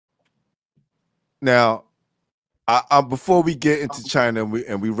Now, before we get into China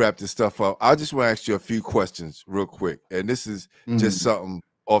and we wrap this stuff up, I just want to ask you a few questions real quick. And this is just something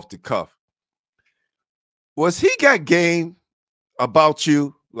off the cuff. Was He Got Game about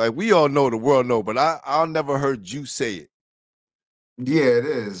you? Like, we all know, the world know, but I never heard you say it. Yeah, it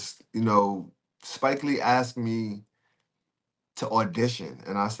is. Spike Lee asked me to audition,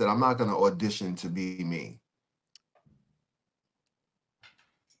 and I said, I'm not going to audition to be me.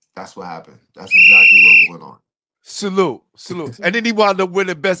 That's what happened. That's exactly what went on. Salute. And then he wound up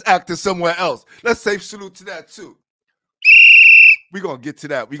winning Best Actor somewhere else. Let's say salute to that too. We're gonna get to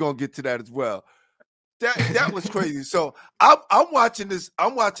that. We're gonna get to that as well. That was crazy. So I'm watching this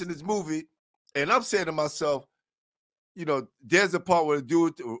movie, and I'm saying to myself, there's a part where the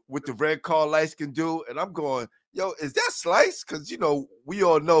dude with the red car lights can do, and I'm going, yo, is that Slice? Because we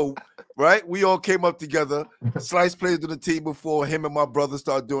all know, right? We all came up together. Slice played on the team before him and my brother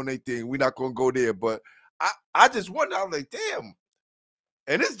started doing their thing. We're not gonna go there, but I just wonder. I'm like, damn.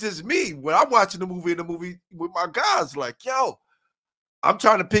 And it's just me when I'm watching the movie with my guys. Like, yo, I'm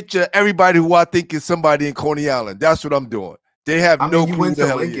trying to picture everybody who I think is somebody in Coney Island. That's what I'm doing. They have no he clue went the to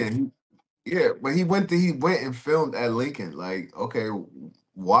hell Lincoln. Yeah, but he went and filmed at Lincoln. Like, okay,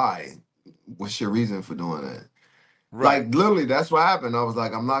 why? What's your reason for doing that? Right. Like, literally, that's what happened. I was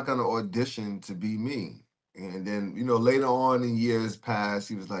like, I'm not gonna audition to be me. And then, later on in years past,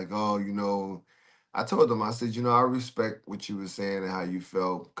 he was like, oh, I told him, I said, I respect what you were saying and how you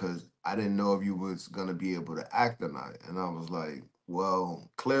felt, because I didn't know if you was gonna be able to act or not. And I was like, well,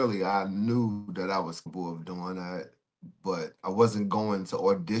 clearly I knew that I was capable of doing that, but I wasn't going to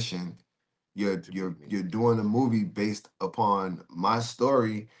audition. You're doing a movie based upon my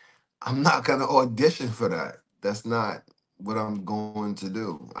story. I'm not gonna audition for that. That's not what I'm going to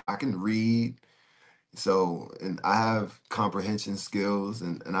do. I can read, and I have comprehension skills,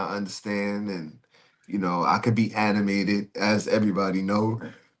 and I understand, and I could be animated, as everybody know.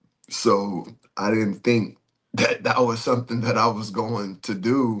 So I didn't think that that was something that I was going to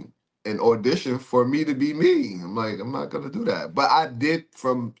do, an audition for me to be me. I'm like, I'm not gonna do that. But I did,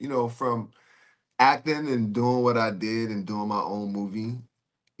 from acting and doing what I did and doing my own movie,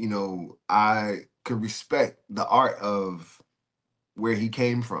 I could respect the art of where he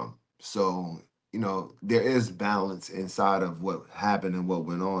came from. So, there is balance inside of what happened and what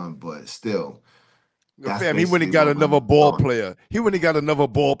went on, but still, that's Fam, he went and basically got what another went ball on.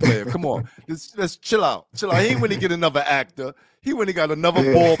 player. Come on. Let's chill out. He ain't went and get another actor. He went and got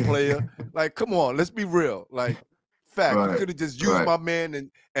another ball player. Like, come on, let's be real. Like, fact, you Right, could have just used right. my man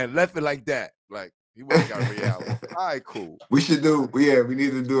and left it like that. Like, he went and got Ray Allen. All right, cool. We need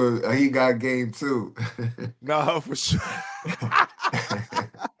to do a He Got Game too. Nah, for sure.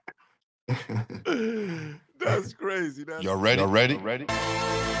 That's crazy. That's Y'all crazy. ready? Ready?